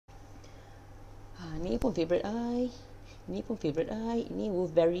Ni pun favourite I. Ni pun favourite I. Ni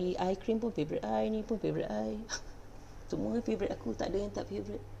wolfberry eye cream pun favourite I. Ni pun favourite I. Semua favourite aku, tak ada yang tak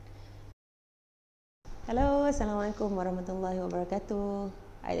favourite. Hello, Assalamualaikum warahmatullahi wabarakatuh.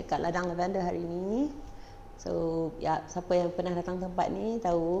 I dekat Ladang Lavender hari ni. So, ya, siapa yang pernah datang tempat ni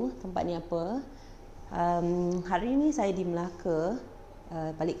tahu tempat ni apa. Hari ni saya di Melaka,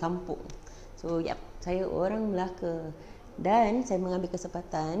 balik kampung. So, ya, saya orang Melaka. Dan saya mengambil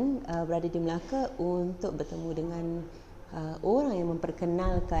kesempatan berada di Melaka untuk bertemu dengan orang yang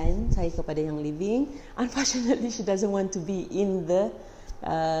memperkenalkan saya kepada yang living. Unfortunately, she doesn't want to be in the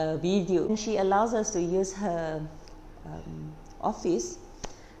video. She allows us to use her office.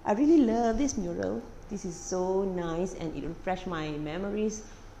 I really love this mural. This is so nice and it refreshed my memories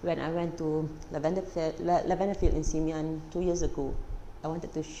when I went to Lavender Field in Simian 2 years ago. I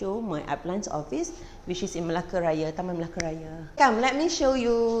wanted to show my uplands office, which is in Melaka Raya, Taman Melaka Raya. Come, let me show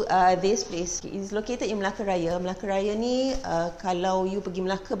you this place. It is located in Melaka Raya. Melaka Raya ni, kalau you pergi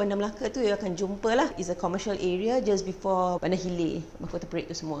Melaka, Bandar Melaka tu, you akan jumpa lah. It's a commercial area just before Bandar Hilir, Mahkota Perik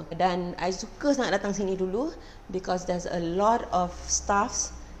tu semua. Dan I suka sangat datang sini dulu because there's a lot of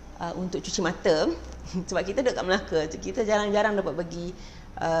staffs untuk cuci mata. Sebab kita duduk kat Melaka, kita jarang-jarang dapat pergi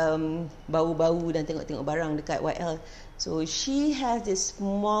bau-bau dan tengok-tengok barang dekat YL. So she has this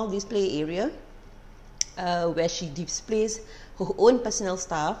small display area where she displays her own personal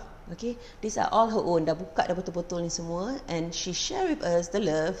stuff. Okay, these are all her own. Dah buka dah betul-betul ni semua, and she share with us the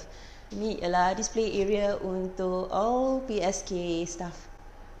love. Ini ialah display area untuk all PSK stuff.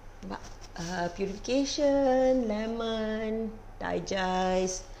 Purification, lemon,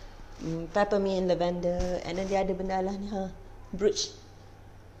 digest, peppermint, lavender, and then dia ada benda lah ni, brooch.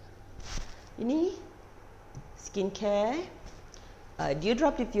 Ini skincare,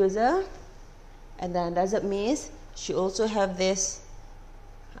 dewdrop diffuser, and then desert mist. She also have this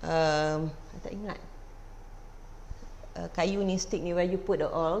I tak ingat kayu ni, stick ni, where you put the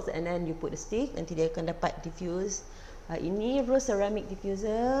oils and then you put the stick, nanti dia akan dapat diffuse. Ini rose ceramic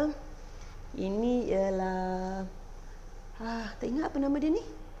diffuser. Ini ialah tak ingat apa nama dia ni,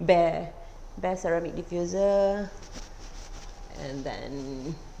 bear ceramic diffuser. And then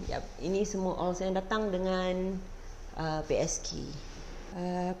ini semua oils yang datang dengan PSK.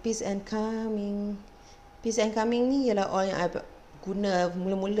 Peace and Calming. Peace and Calming ni ialah oil yang I guna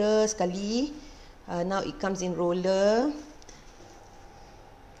mula-mula sekali. Now it comes in roller.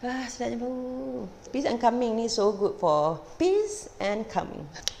 Sedapnya bau. Peace and Calming ni so good for peace and calming.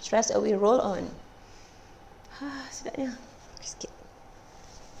 Stress away, roll on. Sedapnya. Sikit.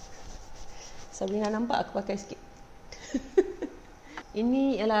 Sabrina nampak aku pakai sikit.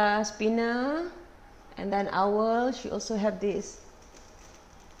 Ini ialah spinner, and then owl. She also have this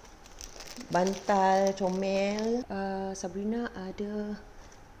bantal comel. Sabrina ada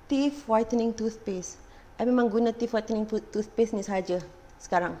teeth whitening toothpaste. I memang guna teeth whitening toothpaste ni sahaja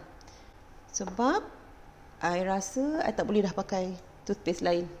sekarang, sebab I rasa I tak boleh dah pakai toothpaste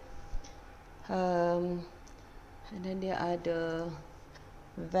lain. And then dia ada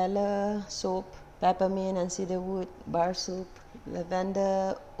Valor soap, peppermint and cedarwood bar soap,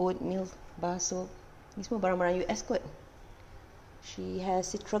 lavender oatmeal bar soap. Ni semua barang-barang US kot. She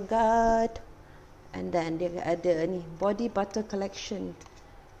has Citrogard, and then dia ada ni body butter collection.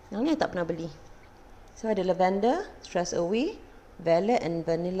 Yang ni I tak pernah beli. So ada lavender, stress away, violet and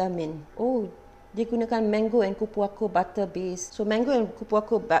vanilla mint. Oh, dia gunakan mango and kupu-aku butter base. So mango and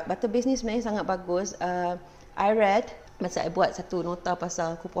kupu-aku butter base ni sebenarnya sangat bagus. I read masa I buat satu nota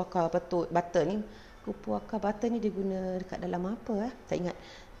pasal kupu-aku butter ni. Kupu-aku butter ni dia guna dekat dalam apa tak ingat.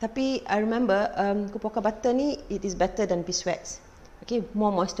 Tapi I remember kupu-aku butter ni, it is better than beeswax. Okay,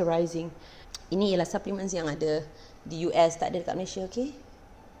 more moisturizing. Ini ialah supplements yang ada di US, tak ada dekat Malaysia. Okay,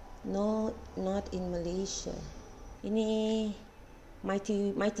 no, not in Malaysia. Ini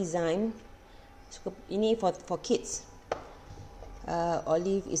Mighty Zyme. Ini for kids.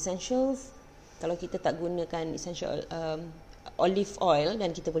 Olive essentials. Kalau kita tak gunakan essential olive oil,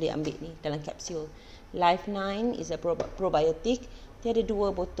 dan kita boleh ambil ni dalam kapsul. Life 9 is a probiotic. Dia ada 2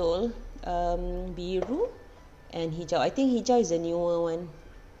 botol, biru and hijau. I think hijau is the newer one.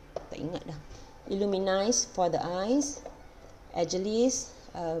 Tak ingat dah. Illuminize for the eyes. Agilis,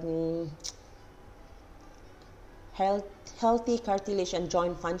 healthy cartilage and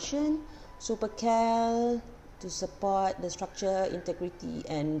joint function. Supercal to support the structure, integrity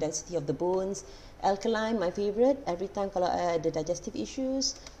and density of the bones. Alkaline, my favourite, every time kalau ada digestive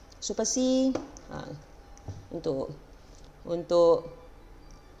issues. Super C, untuk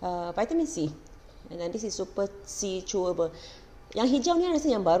vitamin C. And then this is Super C chewable. Yang hijau ni rasa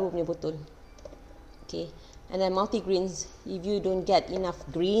yang baru punya botol. Okay. And then multi-greens if you don't get enough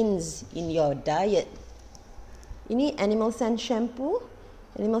greens in your diet. Ini animal scent shampoo.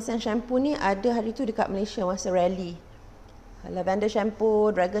 Animal scent shampoo ni ada hari tu dekat Malaysia masa rally. Lavender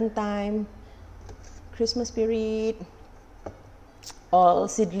shampoo, dragon time, Christmas spirit, all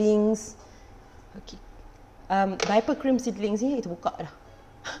seedlings. Okay. Diaper cream seedlings ni kita buka dah.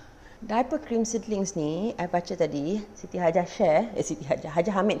 Diaper cream seedlings ni, I baca tadi,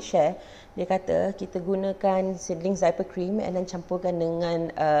 Haji Hamid share, dia kata kita gunakan seedlings diaper cream and then campurkan dengan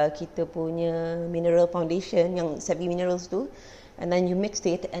kita punya mineral foundation yang 7 minerals tu, and then you mix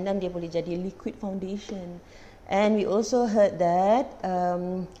it and then dia boleh jadi liquid foundation. And we also heard that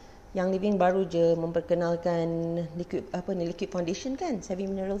yang Living baru je memperkenalkan liquid foundation kan, 7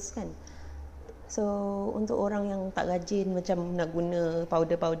 minerals kan. So, untuk orang yang tak rajin macam nak guna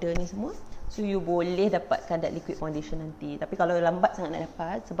powder-powder ni semua, so you boleh dapatkan that liquid foundation nanti. Tapi kalau lambat sangat nak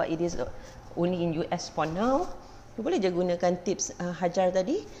dapat, sebab it is only in US for now, you boleh je gunakan tips Hajar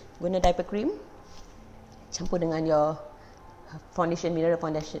tadi, guna diaper cream, campur dengan your foundation, mineral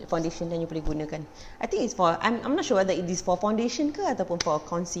foundation dan you boleh gunakan. I think it's for, I'm not sure whether it is for foundation ke ataupun for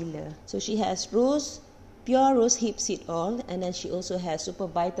concealer. So, she has pure rose hip seed oil, and then she also has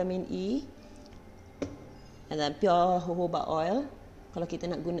super vitamin E, and then pure jojoba oil kalau kita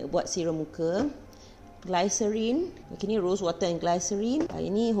nak guna buat serum muka, glycerin, okay, ni rose water and glycerin.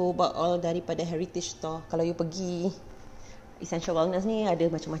 Ini jojoba oil daripada Heritage Store. Kalau you pergi Essential Wellness ni ada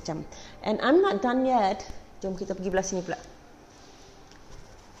macam-macam. And I'm not done yet. Jom kita pergi belah sini pula.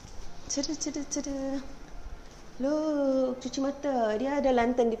 Look, cuci mata. Dia ada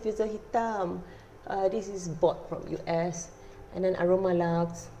lantern diffuser hitam. This is bought from US. And then Aroma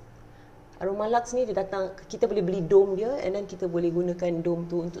Lux. Aroma Lux ni dia datang, kita boleh beli dome dia and then kita boleh gunakan dome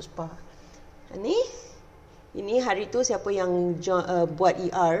tu untuk spa. Ini hari tu siapa yang buat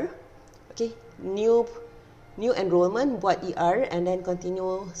ER, okay, new enrollment buat ER and then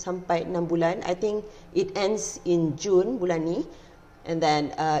continue sampai 6 bulan. I think it ends in June bulan ni, and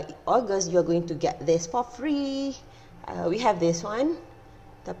then August you are going to get this for free. We have this one,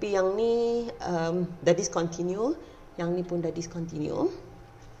 tapi yang ni dah discontinue, yang ni pun dah discontinue.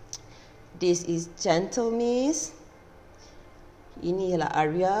 This is Gentle Mist. Ini ialah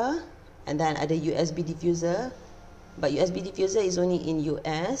Raya, and then ada USB diffuser, but USB diffuser is only in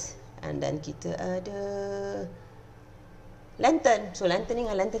US. And then kita ada lantern. So lantern ni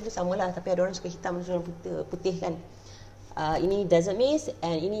dengan lantern tu samalah, tapi ada orang suka hitam, ada orang putih kan. Ini Desert Mist,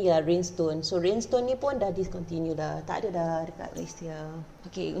 and ini ialah Rainstone. So Rainstone ni pun dah discontinue dah, tak ada dah dekat Malaysia.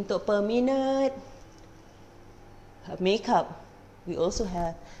 Okay, untuk per minute makeup, we also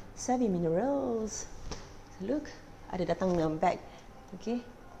have 7 minerals. So look, ada datang dengan bag. Okay,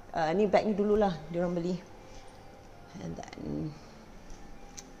 ni bag ni dululah diorang beli. And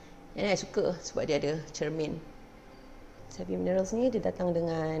then I suka sebab dia ada cermin. 7 minerals ni dia datang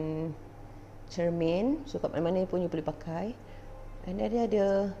dengan cermin, so kat mana-mana pun you boleh pakai. And then dia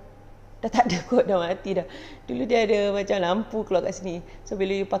ada, dah tak ada kot, dah mati dah. Dulu dia ada macam lampu keluar kat sini, so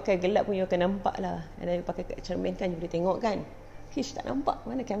bila you pakai gelap pun you akan nampak lah. And then you pakai kat cermin kan, you boleh tengok kan. Hish, tak nampak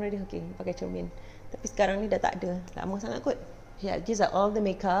mana kamera dia. Okay, pakai cermin. Tapi sekarang ni dah tak ada. Lama sangat kot. Yeah, these are all the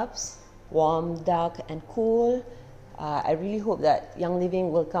makeups. Warm, dark and cool. I really hope that Young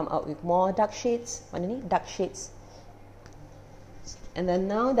Living will come out with more dark shades. Mana ni? Dark shades. And then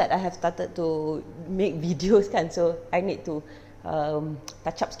now that I have started to make videos kan, so I need to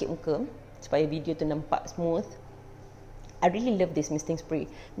touch up sikit muka supaya video tu nampak smooth. I really love this misting spray.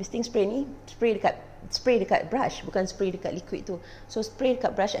 Misting spray ni spray dekat brush, bukan spray dekat liquid tu. So spray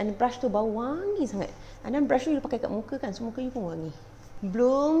dekat brush, and brush tu bau wangi sangat. And then brush tu you pakai kat muka kan, so muka you pun wangi.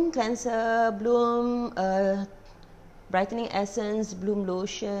 Bloom cleanser, Bloom brightening essence, Bloom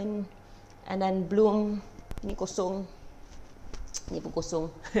lotion, and then Bloom ni kosong. Ni pun kosong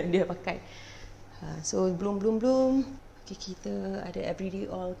dia pakai. So Bloom. Okay, kita ada everyday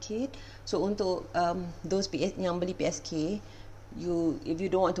oil kit. So untuk those yang beli PSK, if you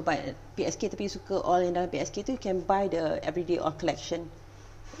don't want to buy PSK tapi you suka oil yang dalam PSK tu, you can buy the everyday oil collection.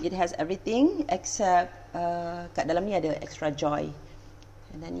 It has everything except kat dalam ni ada extra joy.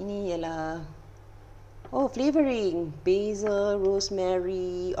 And then ini ialah flavoring, basil,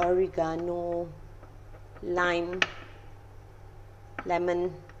 rosemary, oregano, lime,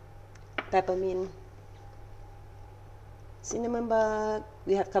 lemon, peppermint, cinnamon bug,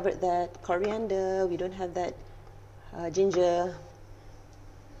 we have covered that. Coriander, we don't have that. Ginger.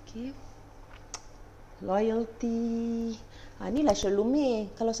 Okay. Loyalty. Ni lah Sherlume.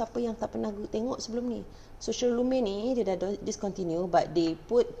 Kalau siapa yang tak pernah tengok sebelum ni. So Sherlume ni dia dah discontinue, but they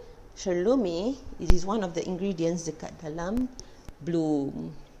put Sherlume, it is one of the ingredients dekat dalam Bloom.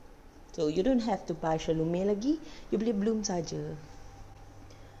 So you don't have to buy Shalomé lagi, you beli bloom saja.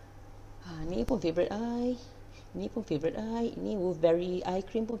 Ni pun favourite I. Ni pun favourite I. Ini Wolfberry eye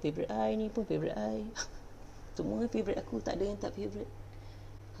cream pun favourite I. Ni pun favourite I. Semua favourite aku, tak ada yang tak favourite.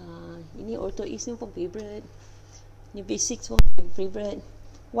 Ini Ortho East ni pun favourite. Ni V6 pun favourite.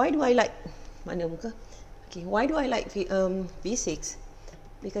 Why do I like, mana muka? Okay, why do I like V6?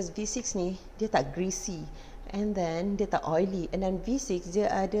 Because V6 ni dia tak greasy, and then dia tak oily, and then V6 dia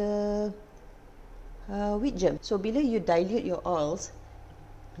ada wheat germ. So bila you dilute your oils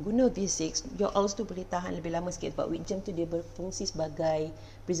guna V6, your oils tu boleh tahan lebih lama sikit, sebab wheat germ tu dia berfungsi sebagai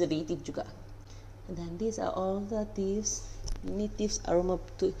preservative juga. And then these are all the tips. Ini tips aroma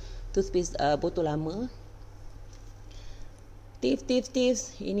toothpaste botol lama.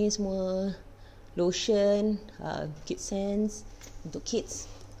 Tips. Ini semua lotion, kid scents untuk kids,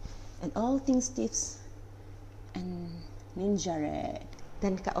 and all things tips and Ninja Red.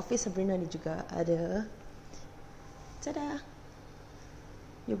 Dan kat office Sabrina ni juga ada, tada,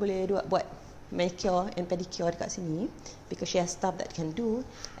 you boleh buat manicure and pedicure dekat sini, because she has stuff that can do.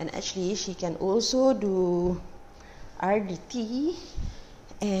 And actually she can also do RDT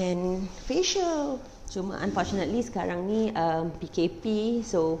and facial. Cuma unfortunately sekarang ni PKP,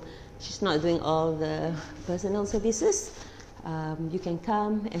 so she's not doing all the personal services. You can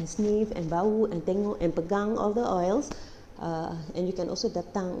come and sniff and bau and tengok and pegang all the oils, and you can also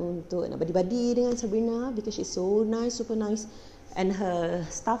datang untuk nak badi-badi dengan Sabrina, because she's so nice, super nice. And her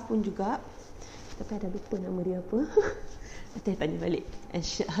staff pun juga, tapi ada lupa nama dia apa. Nanti tanya balik. And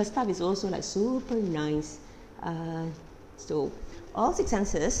her staff is also like super nice. So all Six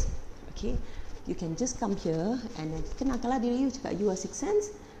Senses, okay, you can just come here and kenalkanlah diri you, cakap you are Six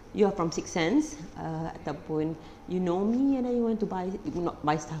Sense, you are from Six Sense, ataupun you know me and then you want to buy, not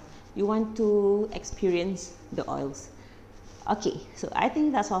buy stuff, you want to experience the oils. Okay, so I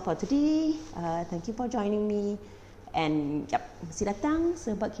think that's all for today. Thank you for joining me, and mesti datang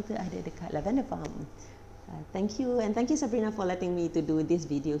sebab kita ada dekat Lavender Farm. Thank you, and thank you Sabrina for letting me to do this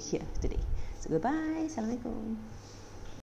video here today. So goodbye, Assalamualaikum.